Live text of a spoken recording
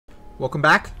Welcome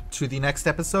back to the next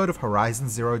episode of Horizon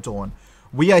Zero Dawn.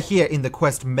 We are here in the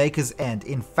quest Maker's End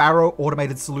in Faro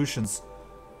Automated Solutions.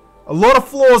 A lot of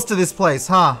flaws to this place,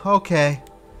 huh? Okay.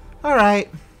 Alright.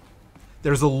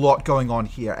 There's a lot going on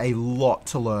here. A lot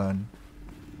to learn.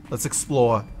 Let's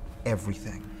explore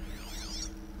everything.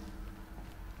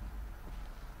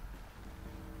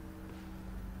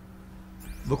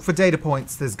 Look for data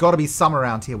points. There's got to be some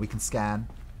around here we can scan.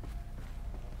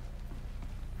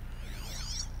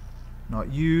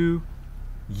 Not you.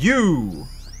 You!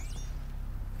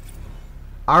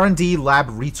 R&D lab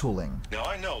retooling. Now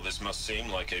I know this must seem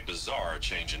like a bizarre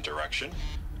change in direction.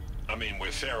 I mean,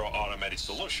 we're Faro Automated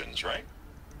Solutions, right?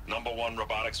 #1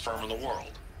 robotics firm in the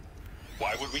world.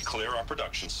 Why would we clear our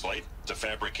production slate to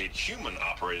fabricate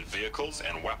human-operated vehicles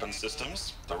and weapon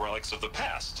systems, the relics of the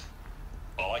past?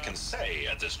 All I can say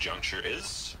at this juncture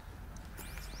is...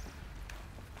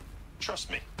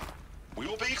 trust me. We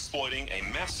will be exploiting a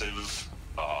massive,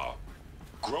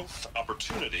 growth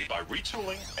opportunity by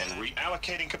retooling and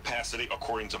reallocating capacity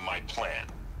according to my plan.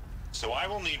 So I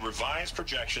will need revised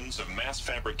projections of mass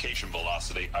fabrication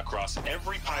velocity across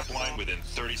every pipeline within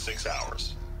 36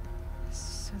 hours.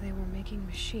 So they were making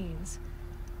machines,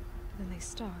 then they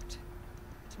stopped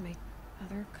to make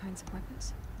other kinds of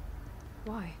weapons?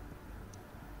 Why?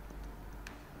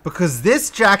 Because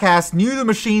this jackass knew the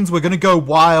machines were going to go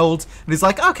wild, and he's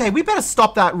like, okay, we better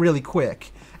stop that really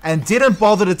quick. And didn't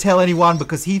bother to tell anyone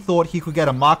because he thought he could get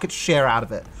a market share out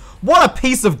of it. What a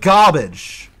piece of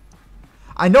garbage!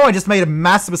 I know I just made a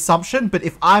massive assumption, but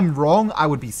if I'm wrong, I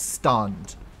would be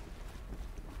stunned.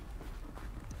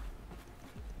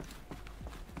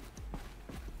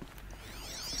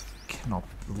 Cannot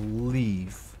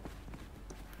believe.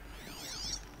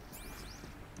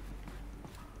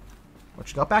 What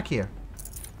you got back here?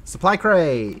 Supply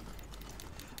crate.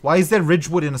 Why is there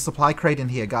ridgewood in a supply crate in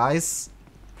here, guys?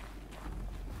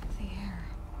 The air.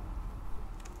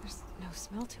 There's no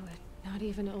smell to it. Not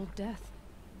even old death.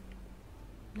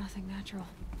 Nothing natural.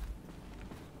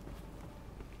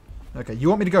 Okay, you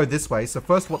want me to go this way, so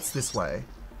first what's this way?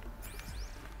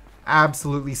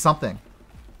 Absolutely something.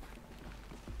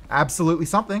 Absolutely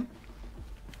something.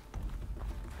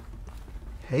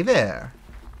 Hey there.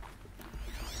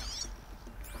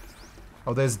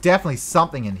 Oh, there's definitely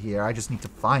something in here. I just need to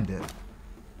find it.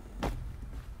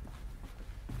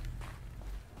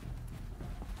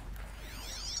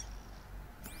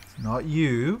 Not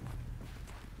you.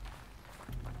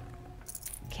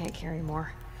 Can't carry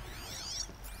more.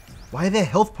 Why are there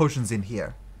health potions in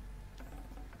here?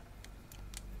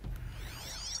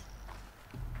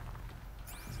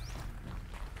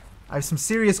 I have some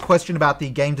serious question about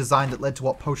the game design that led to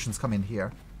what potions come in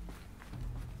here.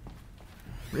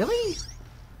 Really?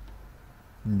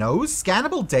 No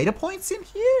scannable data points in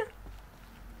here?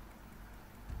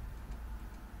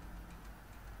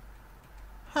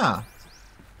 Huh.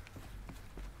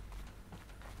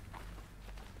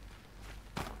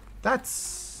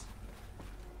 That's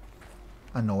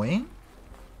annoying.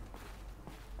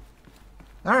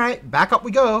 Alright, back up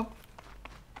we go.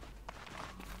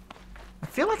 I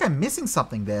feel like I'm missing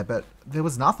something there, but there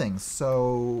was nothing,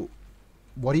 so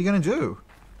what are you gonna do?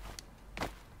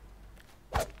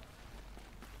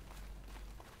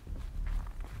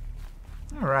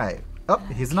 Alright. Oh,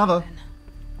 here's another.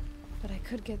 But I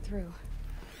could get through.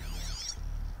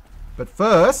 But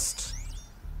first...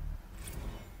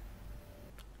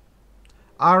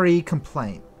 RE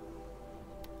complaint.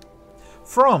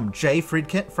 From J.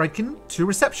 Fredkin to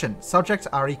reception. Subject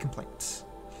RE complaint.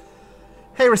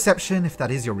 Hey reception, if that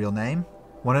is your real name.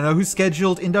 Want to know who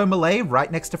scheduled Indo-Malay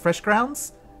right next to Fresh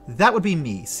Grounds? That would be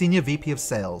me, Senior VP of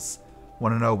Sales.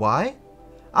 Want to know why?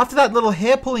 After that little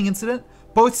hair-pulling incident,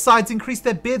 both sides increased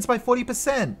their bids by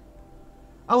 40%.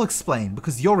 I'll explain,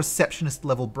 because your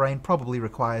receptionist-level brain probably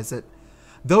requires it.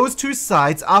 Those two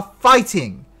sides are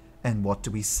fighting. And what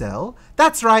do we sell?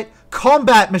 That's right,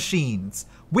 combat machines.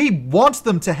 We want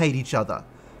them to hate each other.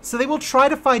 So they will try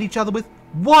to fight each other with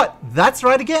what? That's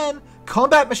right again,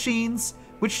 combat machines,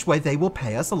 which way they will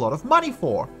pay us a lot of money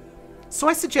for. So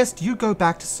I suggest you go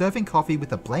back to serving coffee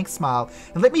with a blank smile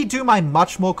and let me do my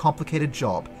much more complicated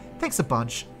job. Thanks a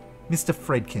bunch. Mr.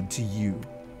 Fredkin, to you.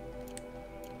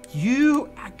 You...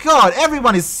 God,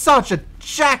 everyone is such a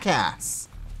jackass.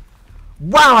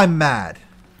 Wow, I'm mad.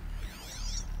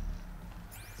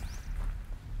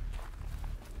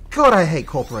 God, I hate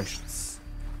corporations.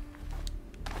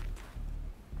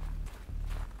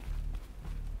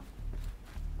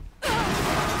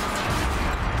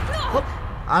 Whoop,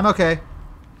 I'm okay.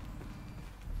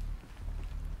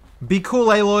 Be cool,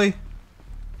 Aloy.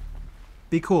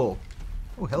 Be cool.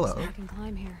 Oh, hello. I can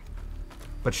climb here.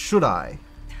 But should I?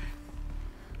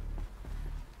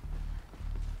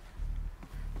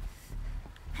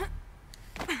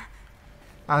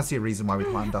 I don't see a reason why we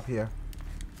climbed up here.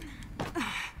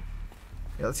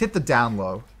 Yeah, let's hit the down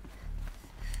low.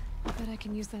 I bet I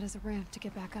can use that as a ramp to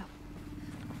get back up.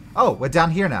 Oh, we're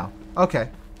down here now. Okay.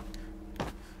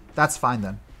 That's fine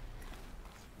then.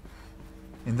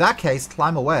 In that case,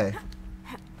 climb away.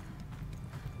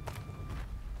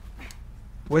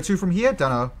 Where to from here?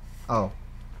 Dunno. Oh.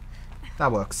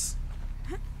 That works.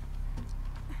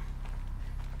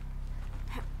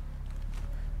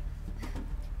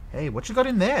 Hey, what you got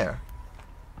in there?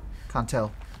 Can't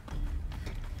tell.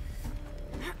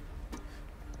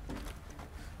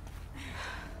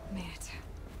 Made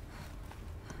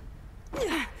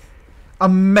it.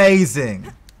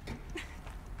 Amazing!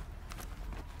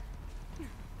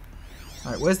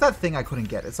 Alright, where's that thing I couldn't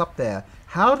get? It's up there.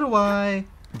 How do I...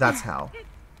 That's how.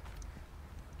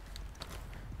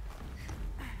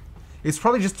 It's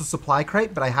probably just a supply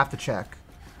crate, but I have to check.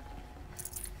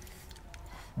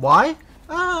 Why?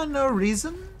 No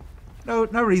reason. No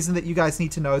reason that you guys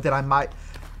need to know that I might...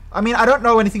 I mean, I don't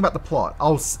know anything about the plot.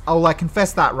 I'll like,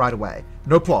 confess that right away.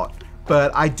 No plot.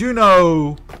 But I do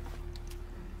know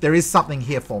there is something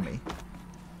here for me.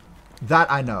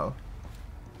 That I know.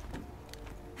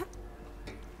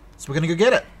 So we're going to go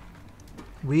get it.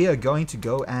 We are going to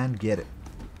go and get it.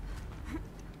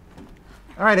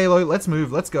 Alright, Aloy, let's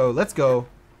move. Let's go. Let's go.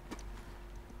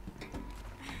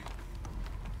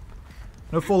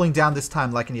 No falling down this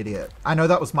time like an idiot. I know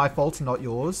that was my fault and not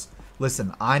yours.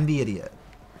 Listen, I'm the idiot.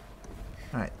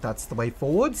 Alright, that's the way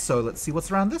forward, so let's see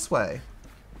what's around this way.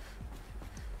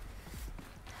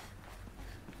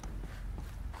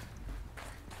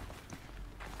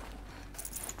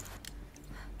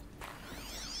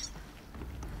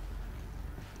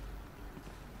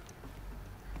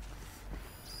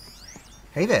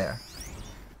 Hey there.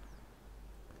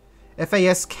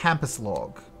 FAS Campus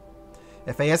Log.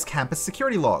 FAS Campus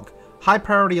Security Log. High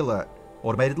Priority Alert.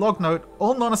 Automated Log Note.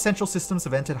 All non-essential systems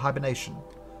have entered hibernation.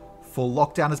 Full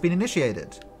lockdown has been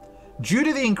initiated. Due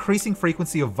to the increasing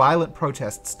frequency of violent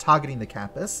protests targeting the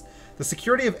campus, the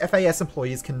security of FAS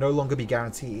employees can no longer be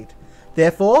guaranteed.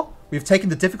 Therefore, we've taken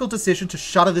the difficult decision to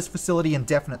shutter this facility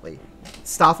indefinitely.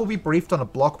 Staff will be briefed on a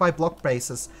block-by-block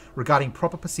basis regarding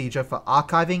proper procedure for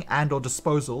archiving and/or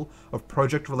disposal of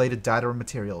project-related data and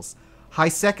materials.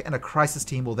 HiSec and a crisis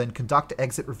team will then conduct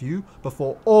exit review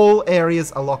before all areas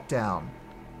are locked down.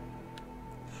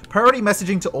 Priority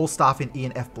messaging to all staff in E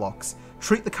and F blocks.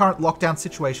 Treat the current lockdown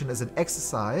situation as an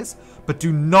exercise, but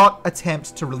do not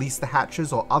attempt to release the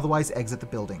hatches or otherwise exit the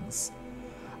buildings.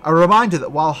 A reminder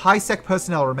that while HiSec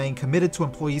personnel remain committed to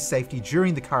employee safety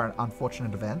during the current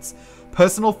unfortunate events,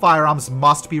 personal firearms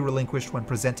must be relinquished when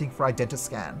presenting for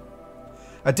Identiscan.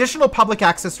 Additional public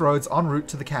access roads en route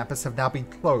to the campus have now been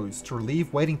closed to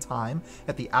relieve waiting time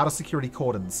at the outer security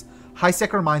cordons.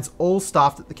 HiSec reminds all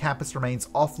staff that the campus remains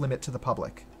off-limit to the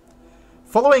public.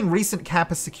 Following recent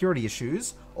campus security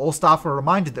issues, all staff are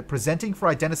reminded that presenting for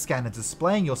Identiscan and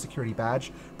displaying your security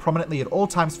badge prominently at all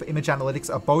times for image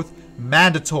analytics are both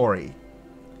mandatory.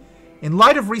 In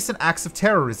light of recent acts of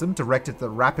terrorism directed at the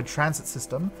rapid transit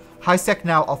system, HiSec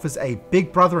now offers a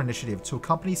Big Brother initiative to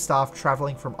accompany staff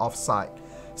traveling from off-site.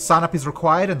 Sign-up is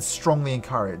required and strongly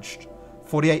encouraged.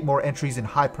 48 more entries in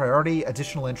high priority,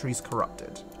 additional entries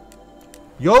corrupted.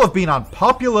 Y'all have been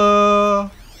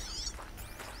unpopular!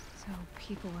 So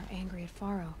people were angry at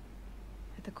Faro,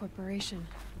 at the corporation.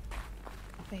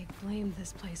 They blamed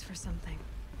this place for something.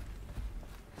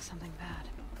 Something bad.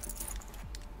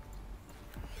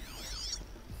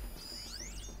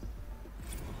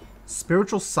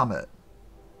 Spiritual Summit.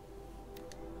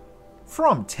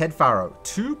 From Ted Faro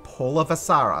to Paula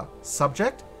Vasara.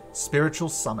 Subject, Spiritual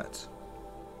Summit.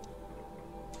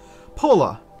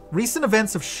 Paula, recent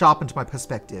events have sharpened my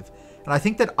perspective, and I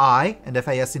think that I, and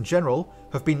FAS in general,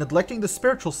 have been neglecting the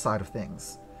spiritual side of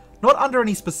things. Not under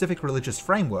any specific religious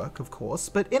framework, of course,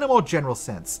 but in a more general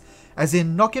sense, as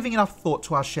in not giving enough thought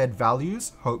to our shared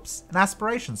values, hopes, and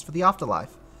aspirations for the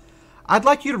afterlife. I'd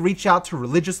like you to reach out to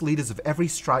religious leaders of every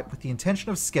stripe with the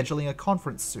intention of scheduling a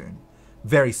conference soon.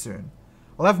 Very soon.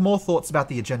 I'll have more thoughts about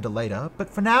the agenda later, but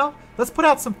for now, let's put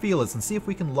out some feelers and see if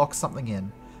we can lock something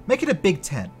in. Make it a big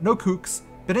tent, no kooks,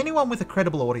 but anyone with a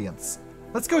credible audience.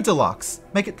 Let's go deluxe.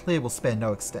 Make it clear we'll spare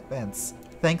no expense.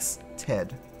 Thanks,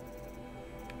 Ted.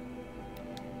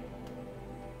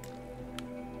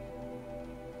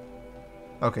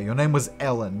 Okay, your name was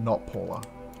Ellen, not Paula.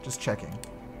 Just checking.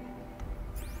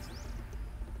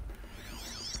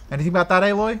 Anything about that,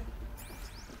 Aloy?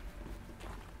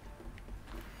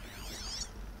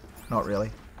 Not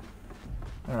really.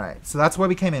 Alright, so that's where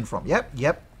we came in from.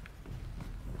 Yep.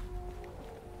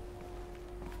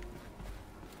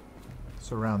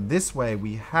 So around this way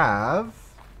we have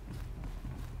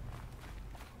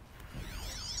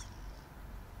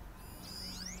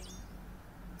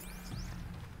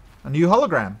A new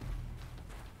hologram.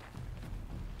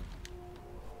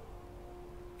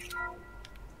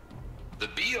 The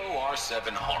BOR-7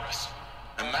 Horus.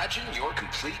 Imagine your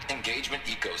complete engagement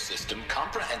ecosystem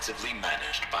comprehensively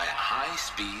managed by a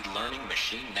high-speed learning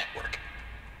machine network.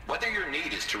 Whether your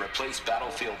need is to replace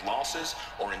battlefield losses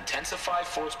or intensify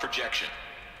force projection,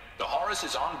 the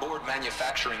Horus's onboard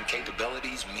manufacturing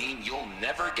capabilities mean you'll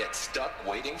never get stuck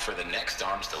waiting for the next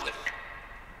arms delivery.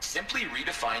 Simply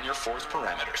redefine your force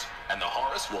parameters, and the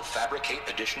Horus will fabricate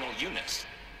additional units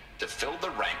to fill the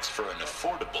ranks for an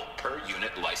affordable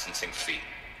per-unit licensing fee.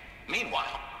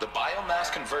 Meanwhile, the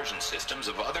biomass conversion systems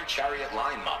of other chariot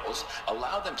line models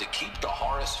allow them to keep the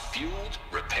Horus fueled,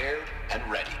 repaired, and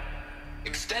ready,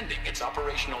 extending its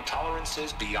operational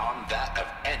tolerances beyond that of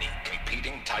any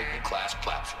competing Titan-class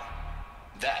platform.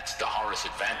 That's the Horus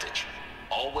advantage.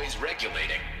 Always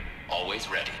regulating, always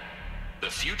ready. The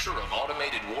future of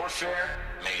automated warfare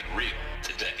made real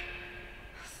today.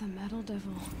 The Metal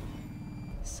Devil.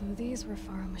 So these were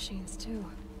Faro machines too.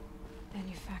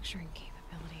 Manufacturing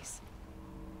capabilities.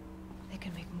 They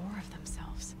can make more of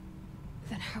themselves.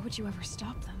 Then how would you ever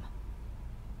stop them?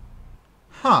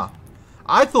 Huh.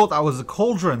 I thought that was a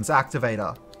Cauldron's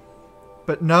activator.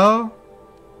 But no.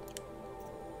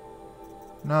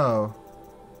 No.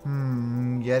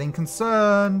 Getting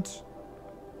concerned.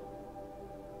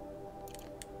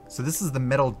 So this is the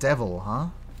Metal Devil, huh?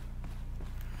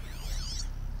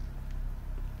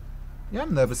 Yeah,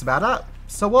 I'm nervous about that.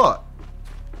 So what?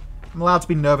 I'm allowed to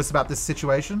be nervous about this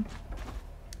situation.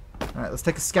 Alright, let's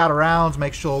take a scout around,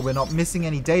 make sure we're not missing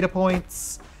any data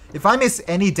points. If I miss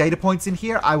any data points in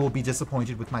here, I will be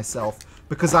disappointed with myself,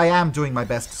 because I am doing my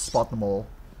best to spot them all.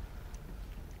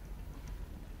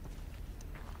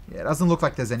 Yeah, it doesn't look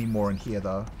like there's any more in here,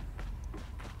 though.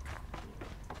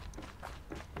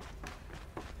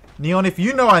 Neon, if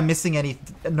you know I'm missing any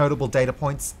notable data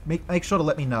points, make sure to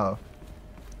let me know.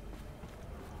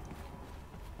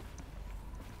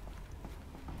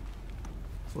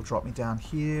 So it'll drop me down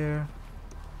here.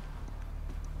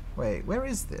 Wait, where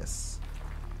is this?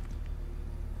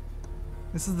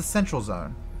 This is the central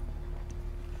zone.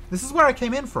 This is where I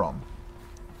came in from.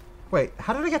 Wait,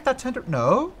 how did I get that tender?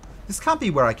 No, this can't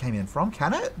be where I came in from,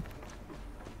 can it?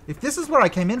 If this is where I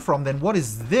came in from, then what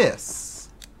is this?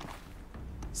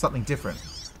 Something different.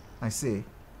 I see.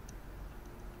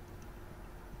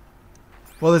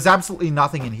 Well, there's absolutely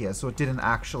nothing in here, so it didn't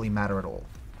actually matter at all.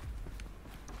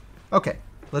 Okay,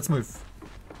 let's move.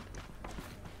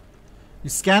 You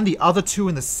scan the other two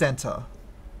in the center.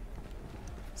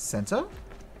 Center?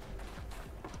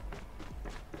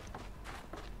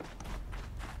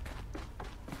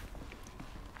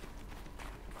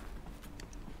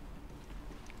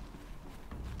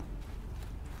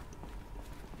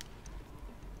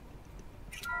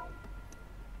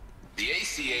 The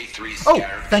ACA-3 Oh,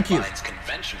 Scarab thank you. combines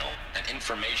conventional and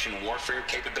information warfare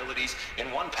capabilities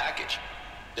in one package.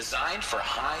 Designed for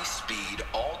high-speed,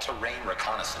 all-terrain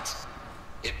reconnaissance,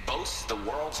 it boasts the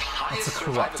world's highest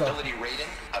survivability rating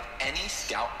of any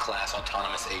Scout-class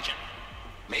autonomous agent.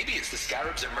 Maybe it's the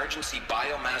Scarab's emergency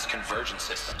biomass conversion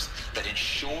systems that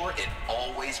ensure it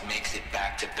always makes it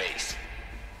back to base,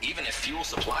 even if fuel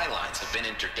supply lines have been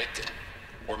interdicted.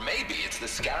 Or maybe it's the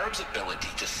Scarab's ability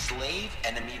to slave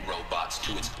enemy robots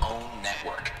to its own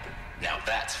network. Now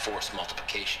that's force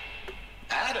multiplication.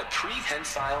 Add a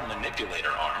prehensile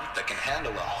manipulator arm that can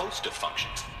handle a host of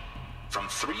functions, from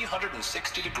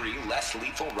 360-degree less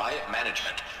lethal riot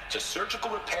management to surgical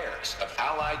repairs of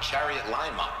allied chariot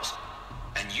line models,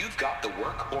 and you've got the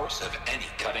workhorse of any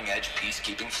cutting-edge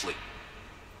peacekeeping fleet.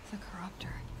 The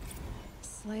Corruptor.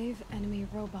 Slave enemy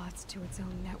robots to its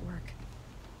own network.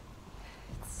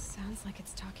 It sounds like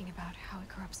it's talking about how it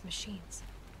corrupts machines.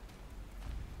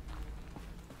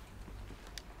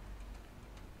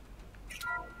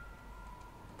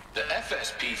 The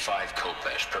FSP-5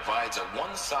 Khopesh provides a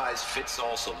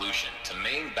one-size-fits-all solution to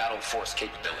main battle force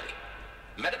capability.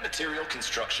 Metamaterial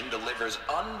construction delivers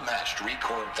unmatched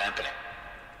recoil dampening,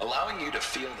 allowing you to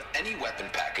field any weapon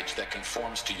package that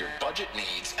conforms to your budget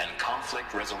needs and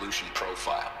conflict resolution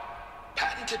profile.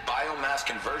 Patented biomass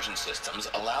conversion systems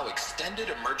allow extended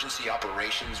emergency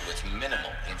operations with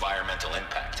minimal environmental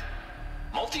impact.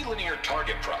 Multilinear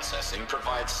target processing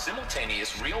provides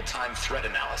simultaneous real-time threat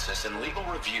analysis and legal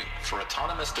review for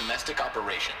autonomous domestic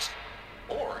operations.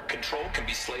 Or control can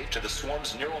be slaved to the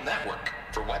swarm's neural network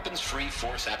for weapons-free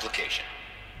force application.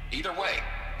 Either way,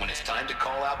 when it's time to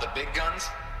call out the big guns,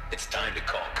 it's time to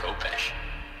call Khopesh.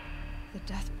 The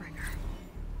Deathbringer.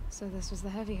 So this was the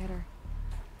heavy hitter.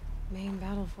 Main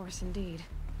battle force indeed.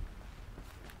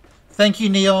 Thank you,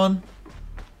 Neon.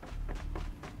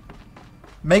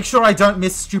 Make sure I don't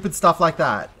miss stupid stuff like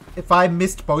that. If I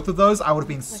missed both of those, I would have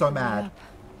been so mad.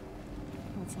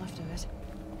 What's left of it?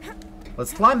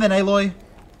 Let's climb then, Aloy.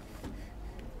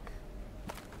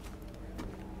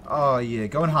 Oh yeah,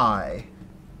 going high.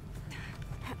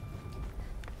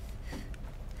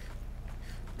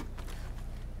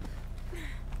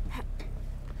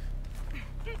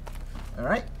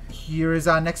 Alright, here is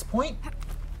our next point.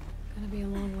 Gonna be a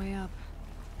long way up.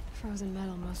 Frozen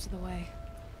metal most of the way.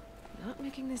 Not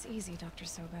making this easy, Dr.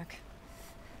 Sobek.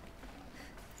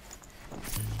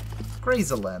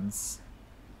 Grazer lens.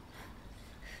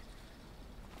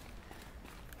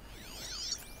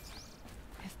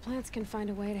 If plants can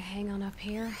find a way to hang on up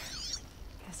here,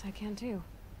 guess I can too.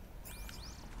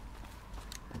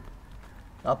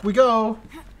 Up we go.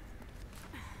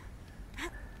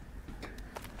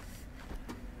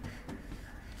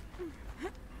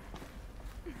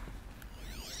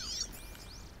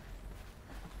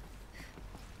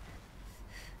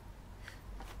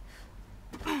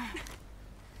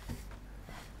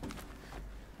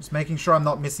 Just making sure I'm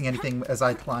not missing anything as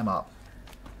I climb up.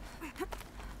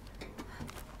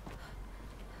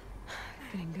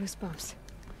 Getting goosebumps.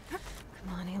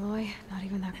 Come on, Aloy. Not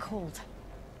even that cold.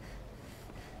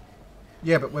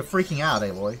 Yeah, but we're freaking out,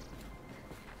 Aloy.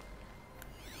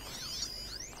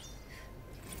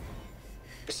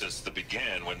 This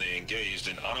began when they engaged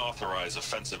in unauthorized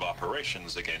offensive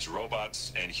operations against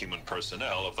robots and human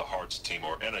personnel of the Heart's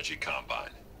Timor Energy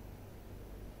Combine.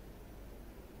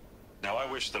 Now, I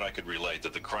wish that I could relate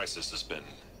that the crisis has been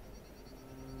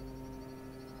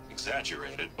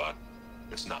exaggerated, but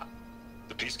it's not.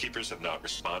 The Peacekeepers have not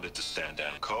responded to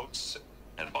stand-down codes,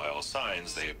 and by all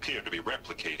signs, they appear to be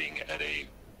replicating at a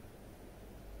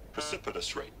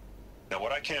precipitous rate. Now,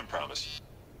 what I can promise you,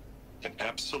 can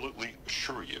absolutely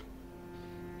assure you,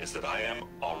 is that I am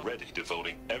already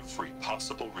devoting every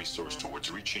possible resource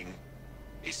towards reaching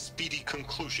a speedy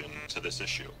conclusion to this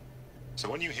issue. So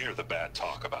when you hear the bad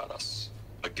talk about us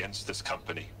against this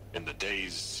company in the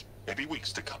days, maybe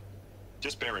weeks to come,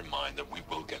 just bear in mind that we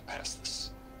will get past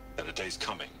this. That a day's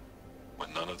coming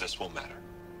when none of this will matter.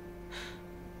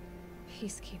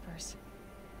 Peacekeepers.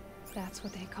 That's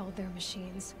what they called their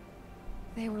machines.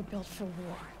 They were built for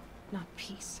war, not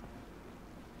peace.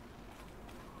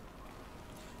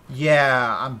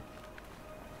 Yeah,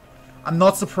 I'm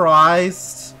not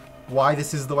surprised why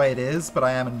this is the way it is, but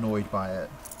I am annoyed by it.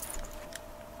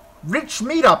 Rich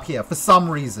meat up here for some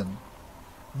reason.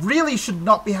 Really should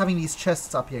not be having these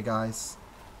chests up here, guys.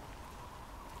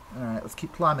 Alright, let's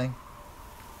keep climbing.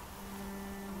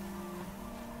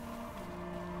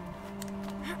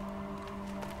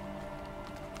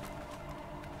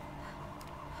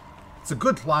 It's a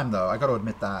good climb, though. I gotta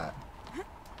admit that.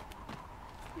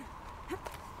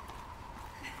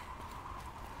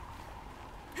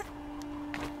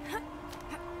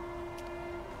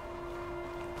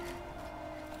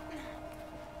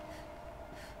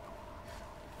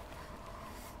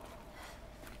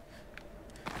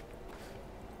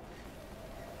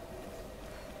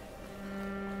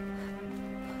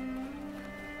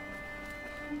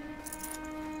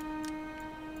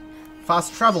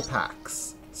 Fast travel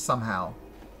packs, somehow.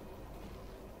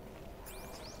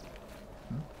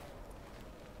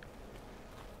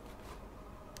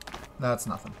 No, it's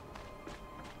nothing.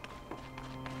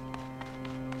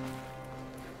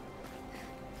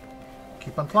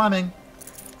 Keep on climbing.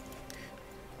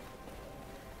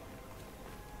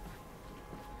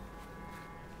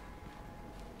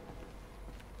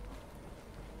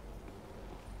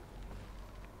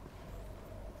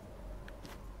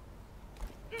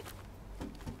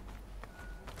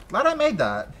 Glad I made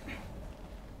that.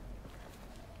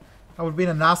 I would have been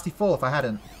a nasty fall if I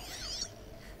hadn't.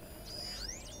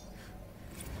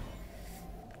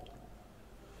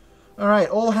 Alright,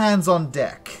 all hands on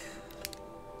deck.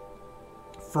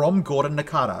 From Gordon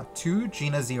Nakata to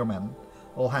Gina Zierman.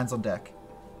 All hands on deck.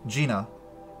 Gina,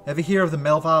 ever hear of the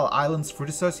Melville Islands Fruit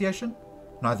Association?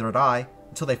 Neither had I,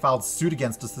 until they filed suit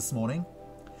against us this morning.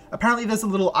 Apparently there's a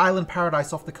little island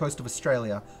paradise off the coast of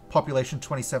Australia, population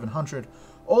 2,700,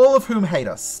 all of whom hate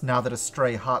us, now that a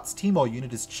stray Heart's Timor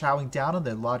unit is chowing down on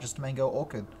their largest mango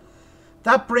orchard.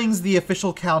 That brings the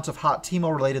official count of Heart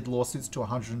Timor-related lawsuits to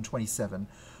 127,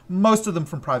 most of them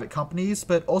from private companies,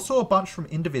 but also a bunch from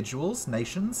individuals,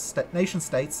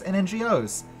 nation-states, and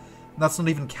NGOs. And that's not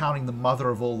even counting the mother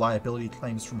of all liability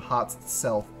claims from Hearts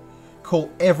itself.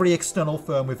 Call every external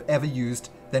firm we've ever used,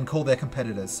 then call their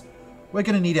competitors. We're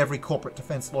going to need every corporate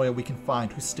defense lawyer we can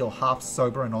find who's still half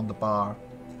sober and on the bar.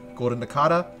 Gordon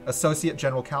Nakata, Associate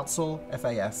General Counsel,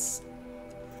 FAS.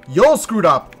 Y'all screwed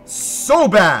up so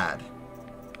bad!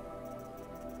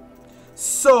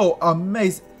 So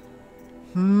amazing.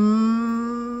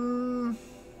 I'm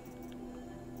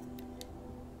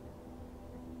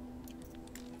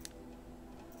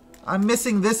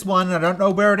missing this one. I don't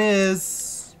know where it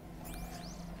is.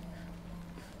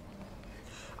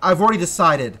 I've already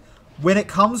decided. When it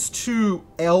comes to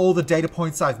all the data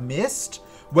points I've missed,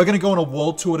 we're going to go on a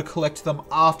world tour to collect them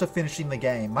after finishing the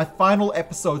game. My final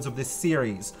episodes of this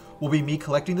series will be me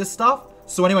collecting this stuff.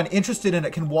 So anyone interested in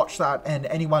it can watch that, and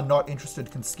anyone not interested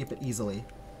can skip it easily.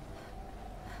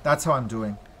 That's how I'm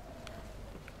doing.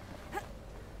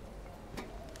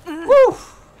 Woo!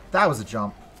 That was a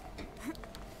jump.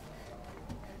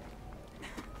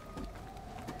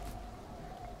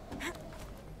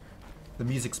 The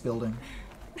music's building.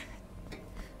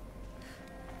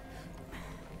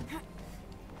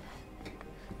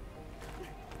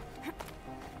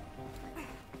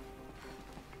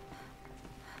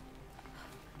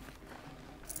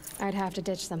 I'd have to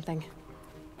ditch something.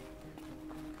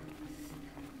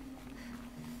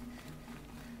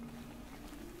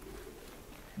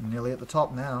 Nearly at the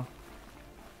top now.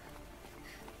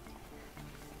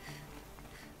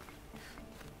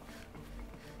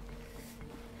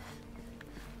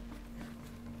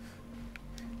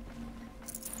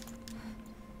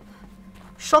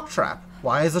 Shock trap.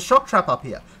 Why is a shock trap up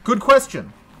here? Good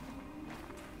question.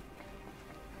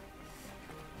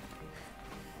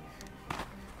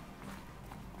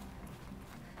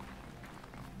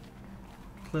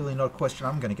 Clearly not a question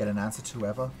I'm going to get an answer to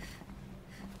ever.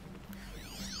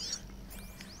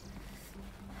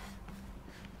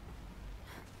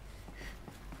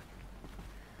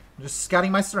 I'm just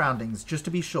scouting my surroundings, just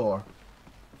to be sure.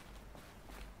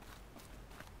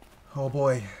 Oh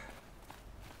boy.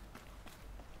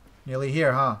 Nearly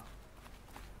here, huh?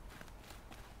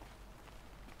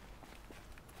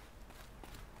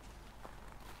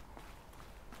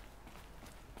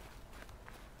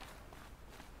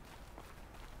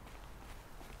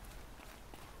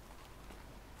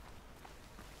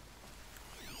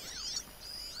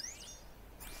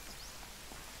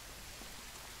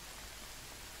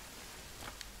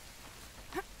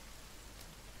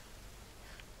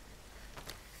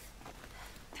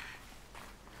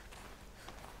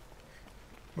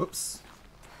 Whoops.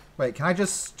 Wait, can I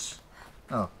just...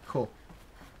 Oh, cool.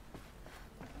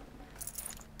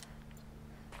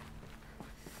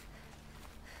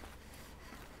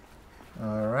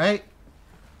 Alright.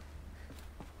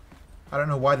 I don't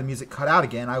know why the music cut out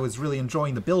again. I was really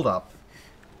enjoying the build-up.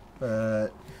 But...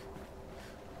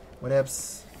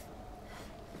 whatevs.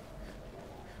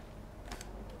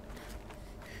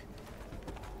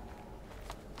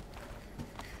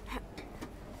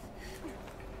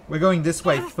 We're going this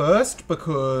way first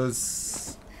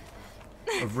because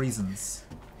of reasons.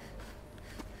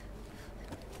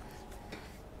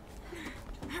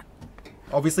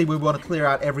 Obviously, we want to clear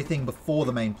out everything before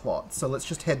the main plot, so let's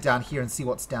just head down here and see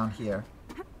what's down here.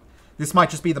 This might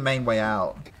just be the main way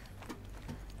out.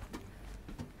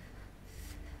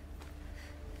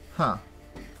 Huh.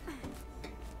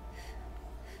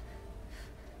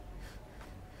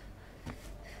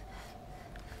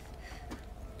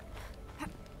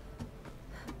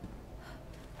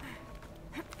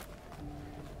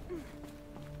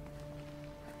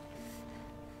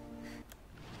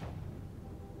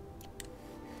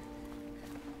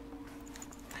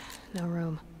 No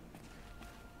room.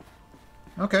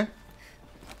 Okay.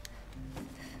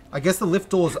 I guess the lift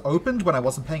doors opened when I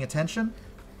wasn't paying attention.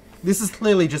 This is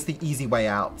clearly just the easy way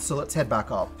out, so let's head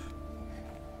back up.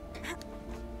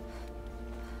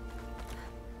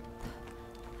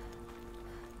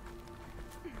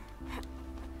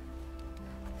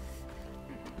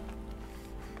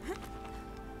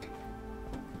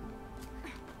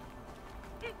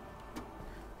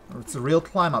 Oh, it's a real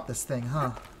climb up this thing,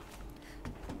 huh?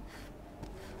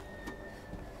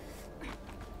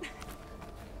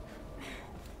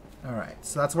 Alright,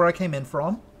 so that's where I came in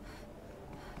from.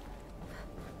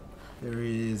 There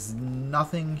is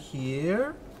nothing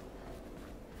here.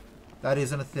 That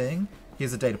isn't a thing.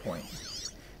 Here's a data point.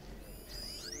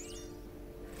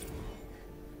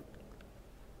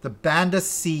 The Banda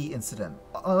C incident.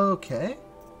 Okay.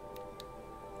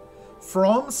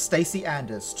 From Stacy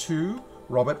Anders to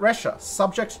Robert Rescher.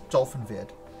 Subject Dolphin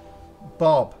Vid.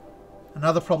 Bob.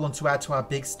 Another problem to add to our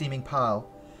big steaming pile.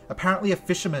 Apparently a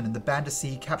fisherman in the Banda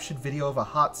Sea captured video of a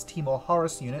Hart's Timor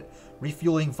Horus unit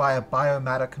refueling via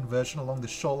biomatter conversion along the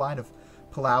shoreline of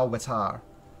Palau Wetar,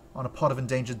 on a pod of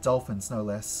endangered dolphins, no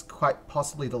less, quite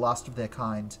possibly the last of their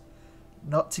kind.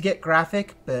 Not to get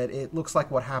graphic, but it looks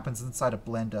like what happens inside a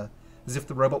blender, as if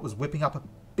the robot was whipping up a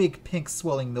big pink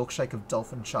swirling milkshake of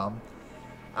dolphin chum.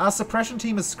 Our suppression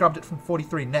team has scrubbed it from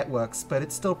 43 networks, but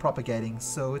it's still propagating,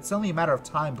 so it's only a matter of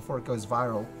time before it goes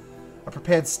viral. A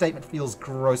prepared statement feels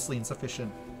grossly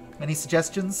insufficient. Any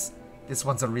suggestions? This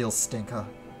one's a real stinker.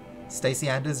 Stacey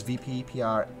Anders, VP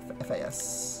PR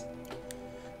FAS.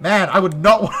 Man, I would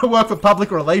not want to work for public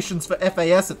relations for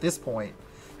FAS at this point.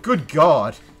 Good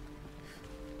God.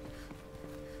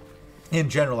 In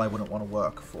general, I wouldn't want to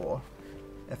work for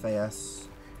FAS.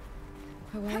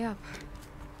 A way up.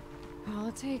 All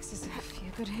it takes is a few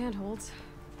good handholds.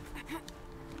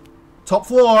 Top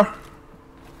floor.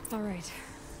 All right,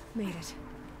 made it.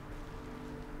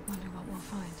 Wonder what we'll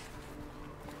find.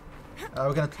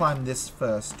 We're going to climb this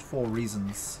first for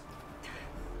reasons.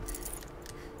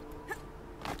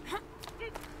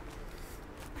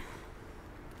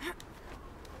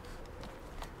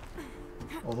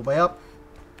 All the way up.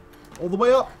 All the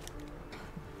way up.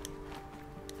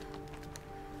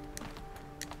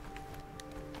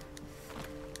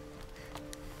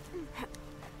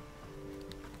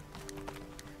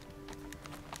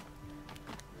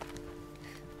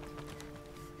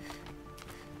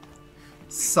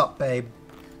 Sup, babe?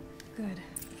 Good.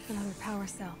 Another power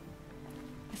cell.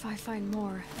 If I find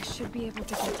more, I should be able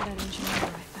to get to that engineer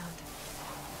I found.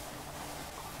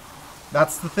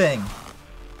 That's the thing.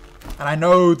 And I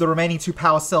know the remaining 2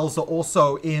 power cells are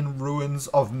also in ruins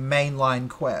of mainline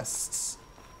quests.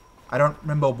 I don't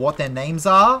remember what their names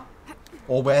are,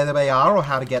 or where they are, or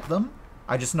how to get them.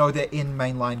 I just know they're in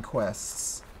mainline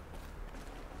quests.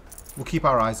 We'll keep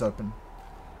our eyes open.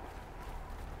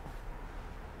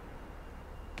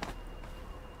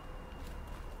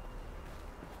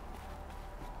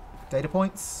 Data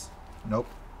points? Nope.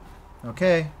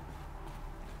 Okay.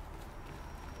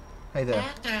 Hey there.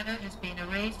 That data has been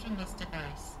erased from this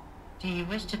device. Do you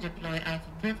wish to deploy alpha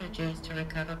privileges to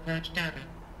recover purged data?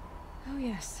 Oh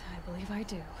yes, I believe I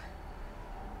do.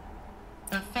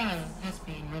 A file has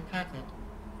been recovered.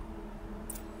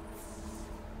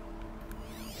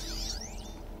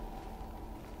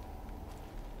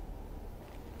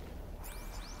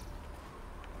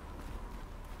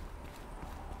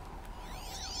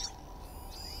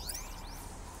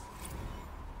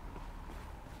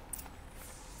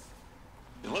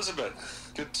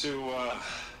 Elizabeth, good to,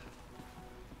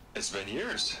 it's been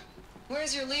years.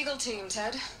 Where's your legal team,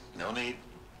 Ted? No need.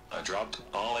 I dropped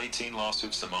all 18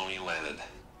 lawsuits the moment you landed.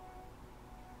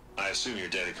 I assume your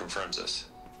data confirms this.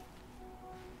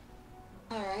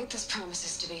 Alright, this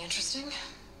promises to be interesting.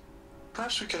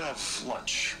 Perhaps we could have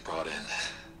lunch brought in.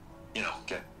 You know,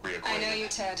 get reacquainted. I know you,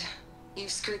 Ted. You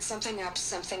screwed something up,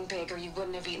 something big, or you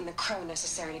wouldn't have eaten the crow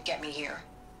necessary to get me here.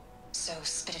 So,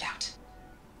 spit it out.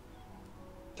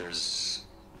 There's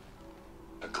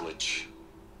a glitch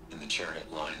in the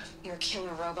chariot line. Your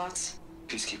killer robots?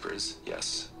 Peacekeepers,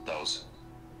 yes, those.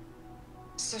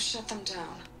 So shut them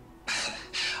down.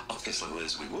 Obviously,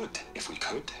 Liz, we would, if we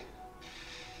could.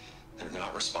 They're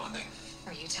not responding.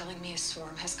 Are you telling me a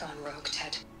swarm has gone rogue,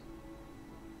 Ted?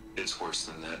 It's worse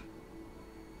than that.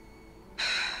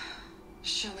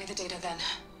 Show me the data then.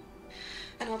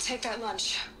 And I'll take that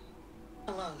lunch.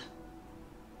 Alone.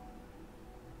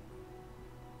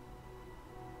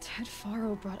 Ted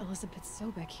Faro brought Elizabeth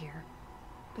Sobek here,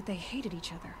 but they hated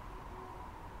each other.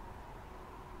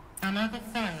 Another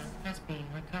file has been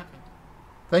recovered.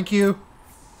 Thank you.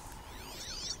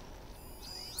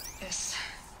 This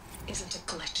isn't a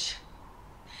glitch.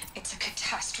 It's a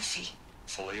catastrophe.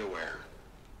 Fully aware.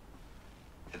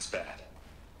 It's bad.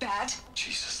 Bad?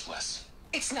 Jesus, Liz.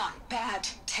 It's not bad,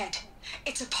 Ted.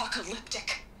 It's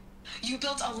apocalyptic. You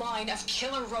built a line of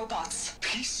killer robots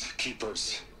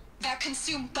Peacekeepers. that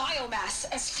consume biomass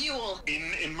as fuel, In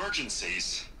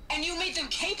emergencies. and you made them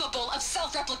capable of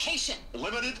self-replication.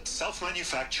 Limited,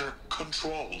 self-manufacture,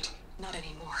 controlled. Not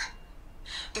anymore.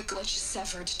 The glitch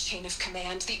severed chain of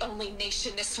command. The only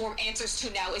nation this swarm answers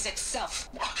to now is itself.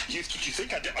 You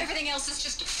think I... Everything else is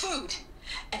just food.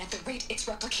 And at the rate it's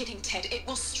replicating, Ted, it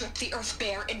will strip the Earth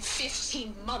bare in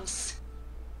 15 months.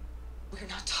 We're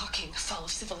not talking fall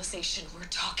of civilization. We're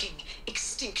talking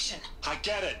extinction. I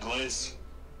get it, Liz.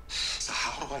 So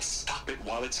how do I stop it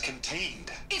while it's contained?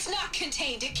 It's not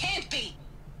contained. It can't be.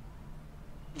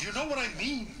 You know what I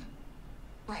mean.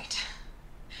 Right.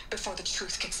 Before the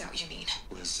truth gets out, you mean?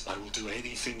 Liz, I will do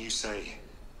anything you say.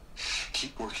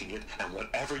 Keep working it, and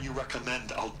whatever you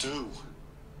recommend, I'll do.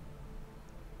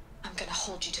 I'm gonna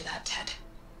hold you to that, Ted.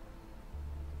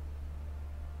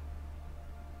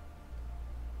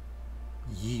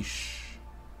 Yeesh.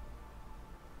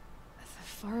 The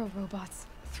Faro robots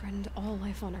threatened all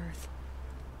life on Earth,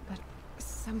 but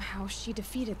somehow she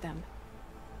defeated them.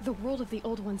 The world of the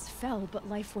old ones fell, but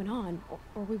life went on,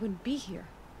 or we wouldn't be here.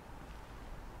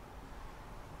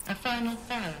 A final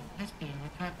file has been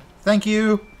recovered. Thank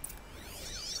you.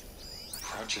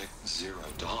 Project Zero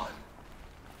Dawn.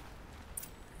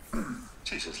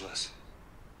 Jesus, Liz.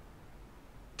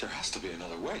 There has to be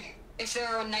another way. If there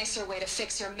were a nicer way to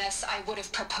fix your mess, I would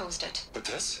have proposed it. But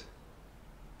this?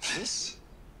 This?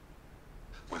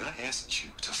 When I asked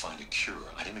you to find a cure,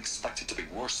 I didn't expect it to be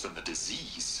worse than the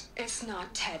disease. It's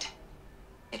not, Ted.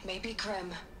 It may be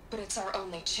grim, but it's our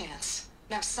only chance.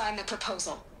 Now sign the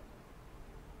proposal.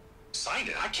 Sign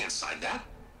it? I can't sign that.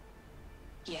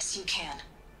 Yes, you can.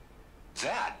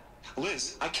 That?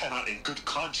 Liz, I cannot in good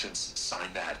conscience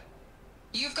sign that.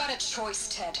 You've got a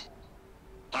choice, Ted.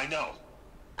 I know.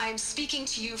 I am speaking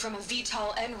to you from a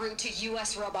VTOL en route to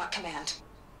U.S. Robot Command.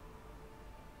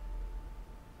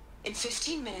 In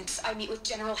 15 minutes, I meet with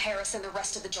General Harris and the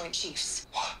rest of the Joint Chiefs.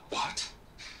 What?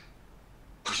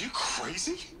 Are you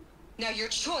crazy? Now your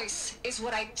choice is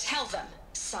what I tell them.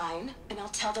 Sign, and I'll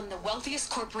tell them the wealthiest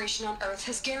corporation on Earth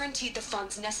has guaranteed the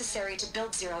funds necessary to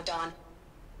build Zero Dawn.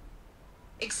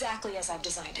 Exactly as I've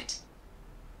designed it.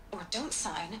 Or don't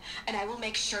sign, and I will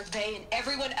make sure they and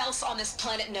everyone else on this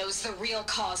planet knows the real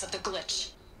cause of the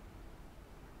glitch.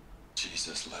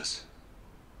 Jesus, Liz.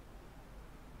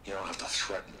 You don't have to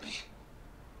threaten me.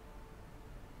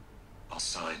 I'll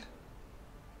sign.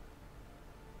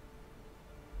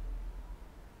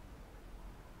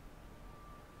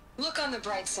 Look on the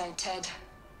bright side, Ted.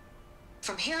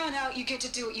 From here on out, you get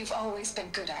to do what you've always been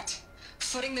good at.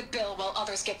 Footing the bill while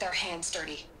others get their hands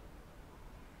dirty.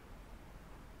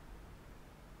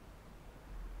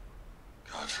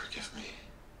 God forgive me.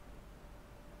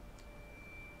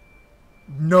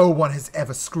 No one has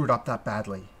ever screwed up that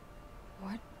badly.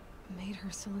 What made her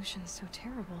solution so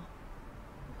terrible?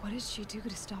 What did she do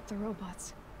to stop the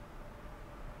robots?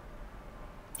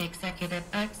 Executive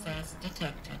access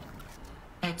detected.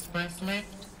 Express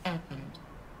lift opened.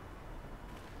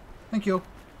 Thank you.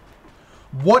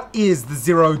 What is the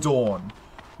Zero Dawn?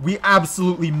 We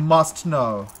absolutely must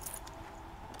know.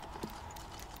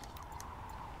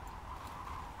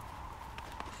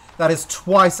 That is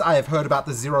twice I have heard about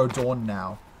the Zero Dawn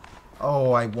now.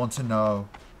 Oh, I want to know.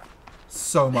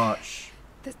 So much.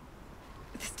 This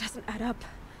doesn't add up.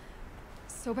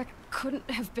 Sobek couldn't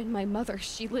have been my mother.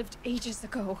 She lived ages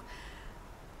ago.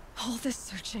 All this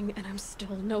searching, and I'm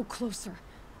still no closer.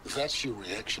 That's your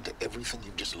reaction to everything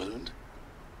you've just learned?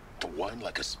 To whine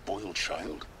like a spoiled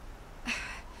child?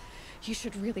 You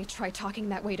should really try talking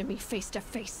that way to me face to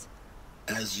face.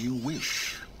 As you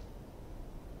wish.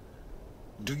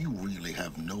 Do you really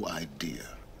have no idea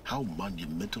how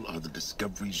monumental are the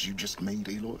discoveries you just made,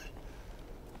 Aloy?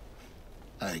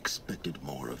 I expected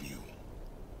more of you.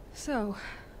 So,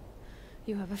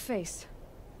 you have a face.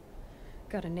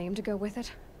 Got a name to go with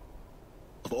it?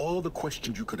 Of all the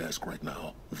questions you could ask right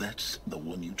now, that's the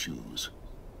one you choose.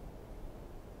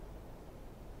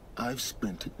 I've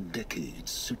spent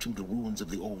decades searching the ruins of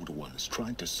the old ones,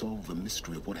 trying to solve the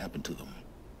mystery of what happened to them.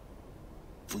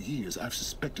 For years, I've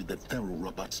suspected that Faro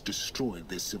robots destroyed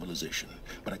their civilization,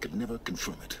 but I could never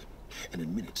confirm it. And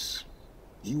in minutes,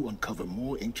 you uncover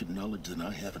more ancient knowledge than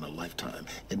I have in a lifetime,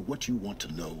 and what you want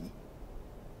to know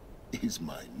is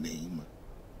my name.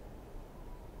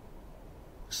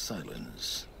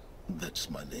 Silence. That's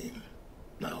my name.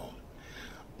 Now,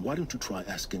 why don't you try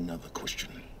asking another question?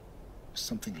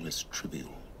 Something less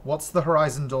trivial. What's the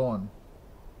Horizon Dawn?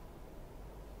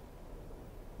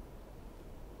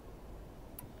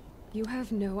 You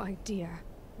have no idea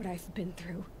what I've been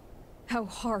through. How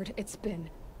hard it's been.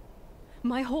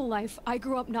 My whole life, I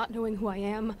grew up not knowing who I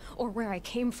am, or where I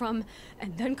came from,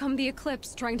 and then come the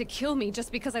Eclipse trying to kill me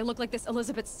just because I look like this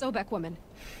Elizabeth Sobek woman.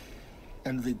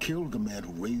 And they killed the man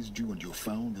who raised you and you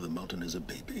found in the mountain as a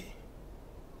baby.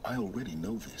 I already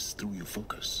know this through your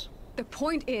focus. The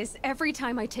point is, every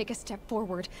time I take a step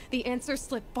forward, the answers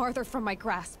slip farther from my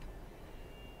grasp.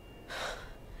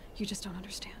 You just don't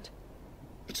understand.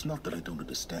 It's not that I don't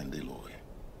understand, Aloy.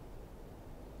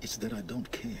 It's that I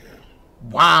don't care.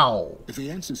 Wow. If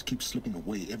the answers keep slipping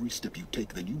away every step you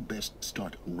take, then you best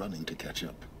start running to catch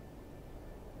up.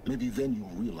 Maybe then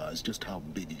you'll realize just how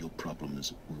big your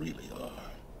problems really are.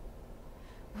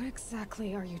 What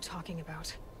exactly are you talking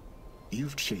about?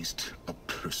 You've chased a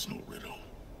personal riddle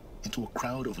into a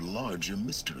crowd of larger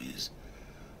mysteries.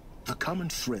 The common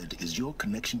thread is your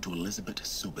connection to Elizabeth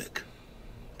Sobek.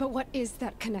 But what is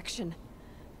that connection?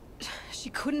 She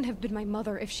couldn't have been my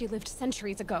mother if she lived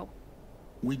centuries ago.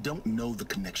 We don't know the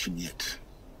connection yet.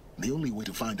 The only way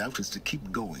to find out is to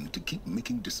keep going, to keep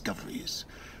making discoveries.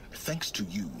 Thanks to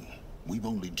you, we've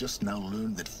only just now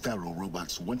learned that Faro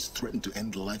robots once threatened to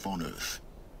end life on Earth.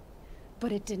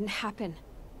 But it didn't happen.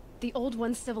 The Old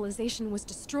One's civilization was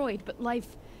destroyed, but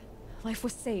life life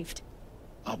was saved.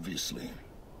 Obviously.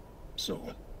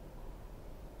 So,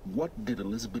 what did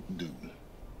Elizabeth do?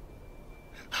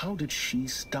 How did she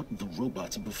stop the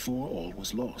robots before all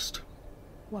was lost?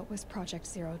 What was Project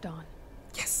Zero Dawn?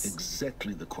 Yes.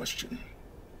 Exactly the question.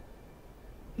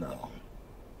 Now,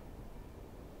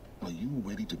 are you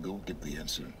ready to go get the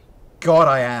answer? God,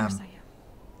 I Of course am. I am.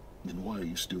 Then why are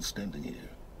you still standing here?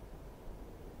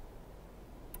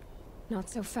 Not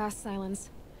so fast, Silence.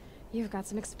 You've got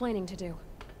some explaining to do.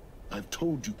 I've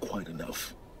told you quite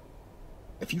enough.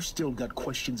 If you still got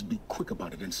questions, be quick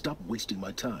about it and stop wasting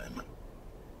my time.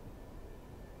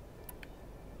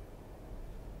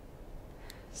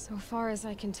 So far as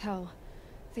I can tell,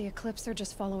 the Eclipse are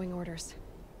just following orders.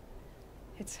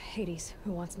 It's Hades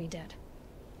who wants me dead.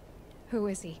 Who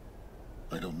is he?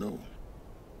 I don't know.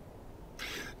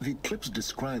 The Eclipse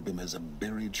describe him as a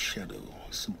buried shadow,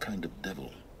 some kind of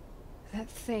devil. That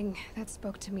thing that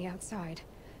spoke to me outside,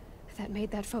 that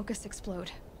made that focus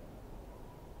explode.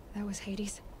 That was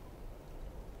Hades.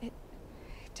 It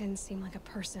didn't seem like a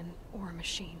person or a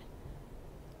machine.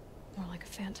 More like a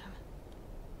phantom.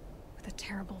 With a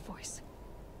terrible voice.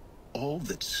 All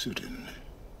that's certain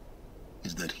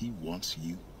is that he wants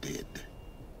you dead.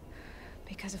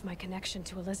 Because of my connection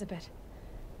to Elizabeth.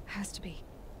 Has to be.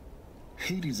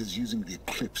 Hades is using the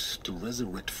Eclipse to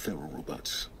resurrect Faro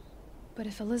robots. But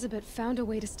if Elizabeth found a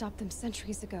way to stop them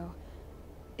centuries ago,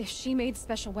 if she made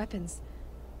special weapons,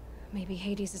 maybe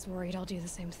Hades is worried I'll do the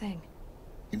same thing.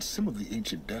 In some of the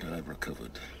ancient data I've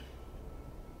recovered,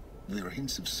 there are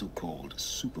hints of so-called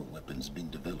super weapons being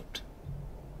developed.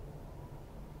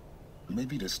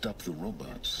 Maybe to stop the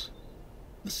robots,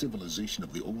 the civilization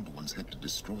of the old ones had to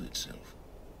destroy itself.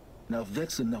 Now if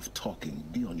that's enough talking,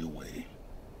 be on your way.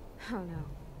 Oh no.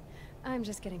 I'm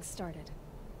just getting started.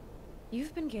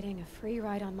 You've been getting a free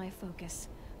ride on my focus,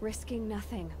 risking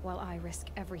nothing while I risk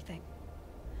everything.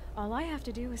 All I have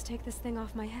to do is take this thing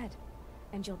off my head,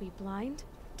 and you'll be blind,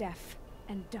 deaf,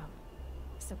 and dumb.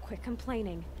 So quit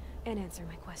complaining and answer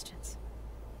my questions.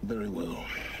 Very well.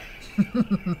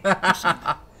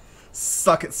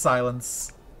 Suck it,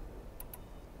 Silence.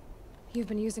 You've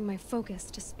been using my focus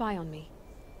to spy on me.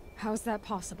 How's that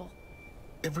possible?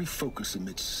 Every focus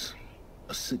emits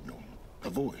a signal, a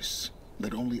voice,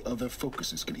 that only other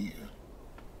focuses can hear.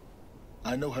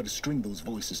 I know how to string those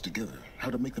voices together, how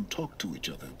to make them talk to each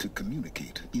other, to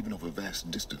communicate, even over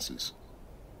vast distances.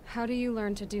 How do you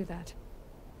learn to do that?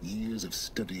 Years of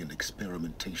study and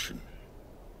experimentation.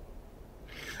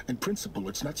 In principle,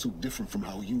 it's not so different from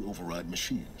how you override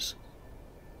machines.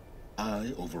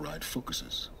 I override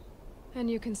focuses. And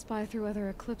you can spy through other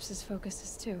Eclipse's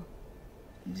focuses too.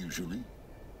 Usually.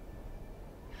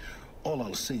 All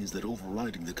I'll say is that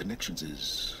overriding the connections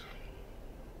is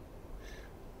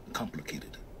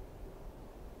complicated.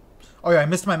 Oh yeah, I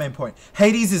missed my main point.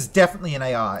 Hades is definitely an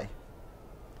AI.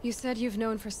 You said you've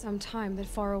known for some time that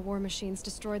Faro war machines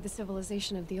destroyed the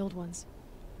civilization of the old ones.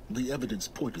 The evidence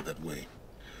pointed that way.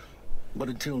 But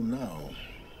until now,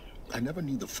 I never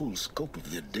knew the full scope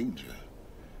of their danger.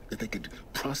 That they could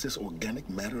process organic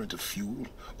matter into fuel,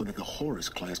 or that the Horus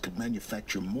class could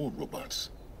manufacture more robots.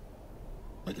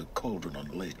 Like a cauldron on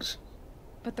legs.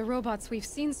 But the robots we've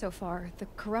seen so far, the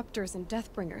Corruptors and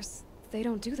Deathbringers, they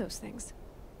don't do those things.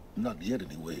 Not yet,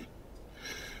 anyway.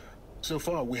 So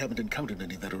far, we haven't encountered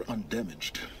any that are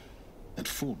undamaged. At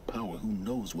full power, who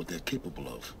knows what they're capable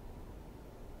of?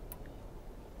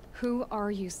 Who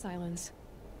are you, Silence?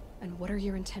 And what are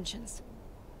your intentions?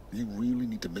 You really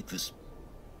need to make this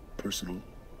personal?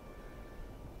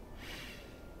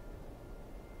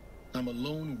 I'm a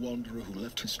lone wanderer who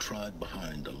left his tribe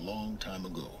behind a long time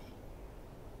ago.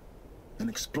 An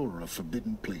explorer of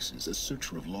forbidden places, a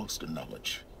searcher of lost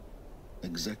knowledge.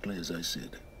 Exactly as I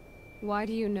said. Why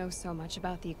do you know so much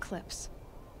about the Eclipse?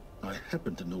 I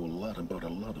happen to know a lot about a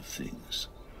lot of things.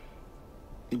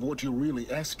 If what you're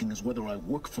really asking is whether I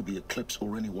work for the Eclipse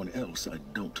or anyone else, I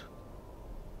don't.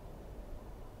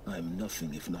 I am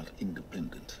nothing if not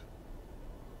independent.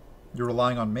 You're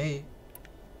relying on me.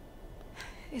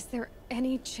 Is there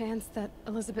any chance that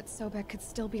Elizabeth Sobek could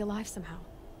still be alive somehow?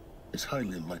 It's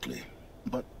highly unlikely,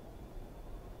 but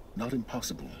not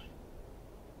impossible.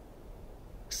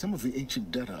 Some of the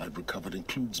ancient data I've recovered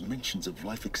includes mentions of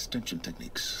life extension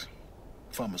techniques.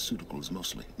 Pharmaceuticals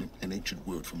mostly, an ancient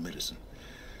word for medicine.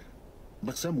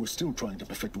 But some were still trying to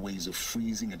perfect ways of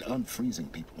freezing and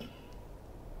unfreezing people.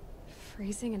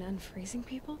 Freezing and unfreezing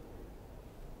people?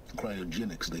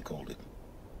 Cryogenics, they called it.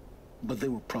 But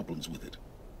there were problems with it.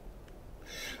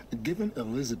 Given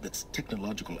Elizabeth's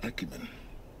technological acumen,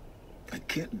 I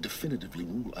can't definitively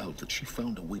rule out that she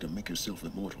found a way to make herself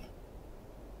immortal.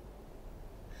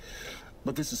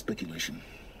 But this is speculation.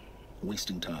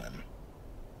 Wasting time.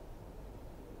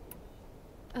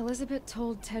 Elizabeth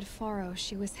told Ted Faro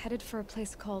she was headed for a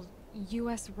place called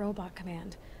U.S. Robot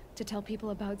Command to tell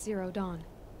people about Zero Dawn.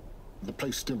 The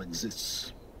place still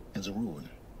exists as a ruin.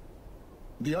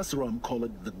 The Asaram call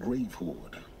it the Grave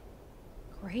Horde.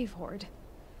 Grave Horde?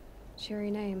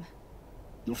 Cheery name.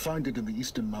 You'll find it in the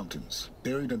eastern mountains,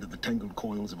 buried under the tangled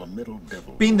coils of a metal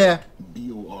devil. Been there.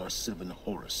 BOR-7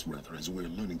 Horus, rather, as we're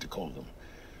learning to call them.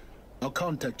 I'll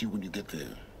contact you when you get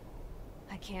there.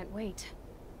 I can't wait.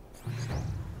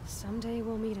 Someday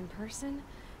we'll meet in person,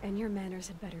 and your manners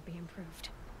had better be improved.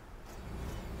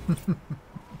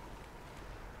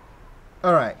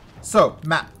 Alright, so,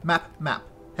 map.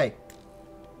 Hey.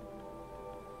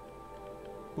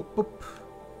 Boop, boop.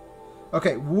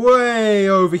 Okay, way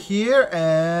over here,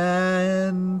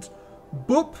 and...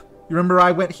 boop. You remember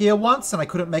I went here once, and I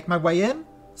couldn't make my way in?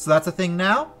 So that's a thing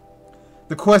now?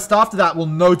 The quest after that will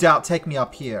no doubt take me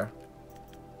up here.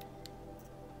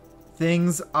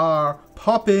 Things are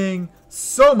popping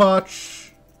so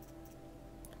much.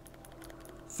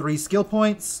 3 skill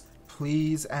points.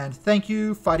 Please and thank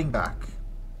you. Fighting back.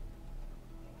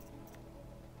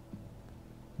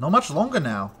 Not much longer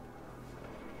now.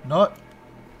 Not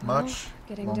much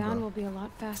Getting longer. down will be a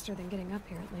lot faster than getting up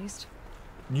here, at least.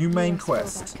 New main US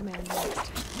quest. Robot Command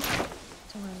next.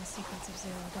 To learn the secrets of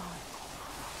Zero Dawn.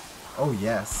 Oh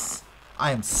yes.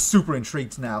 I am super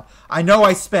intrigued now. I know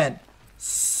I spent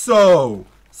so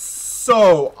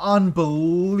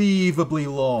unbelievably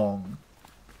long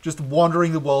just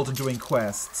wandering the world and doing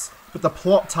quests. But the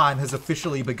plot time has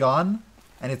officially begun,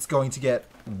 and it's going to get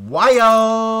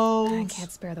wild! I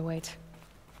can't spare the wait.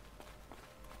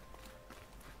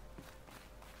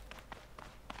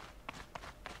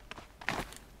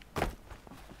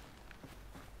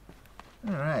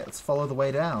 Alright, let's follow the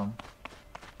way down.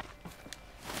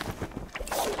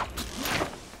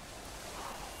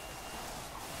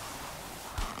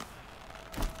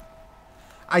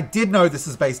 I did know this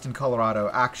is based in Colorado,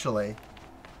 actually.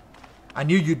 I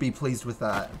knew you'd be pleased with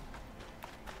that.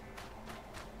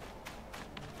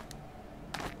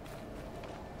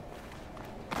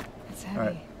 It's heavy.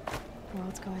 Alright.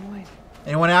 World's going white.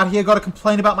 Anyone out here got a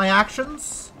complaint about my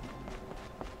actions?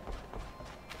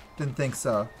 Didn't think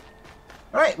so.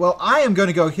 Alright, well, I am going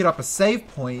to go hit up a save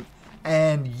point,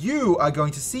 and you are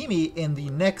going to see me in the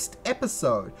next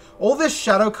episode. All this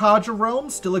Shadow Carja realm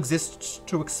still exists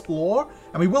to explore,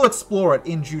 and we will explore it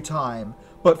in due time.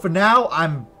 But for now,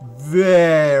 I'm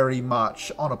very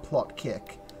much on a plot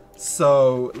kick.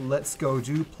 So let's go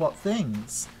do plot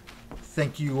things.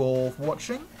 Thank you all for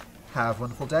watching. Have a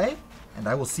wonderful day, and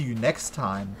I will see you next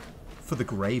time for the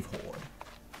Grave Horde.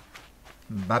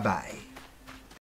 Bye-bye.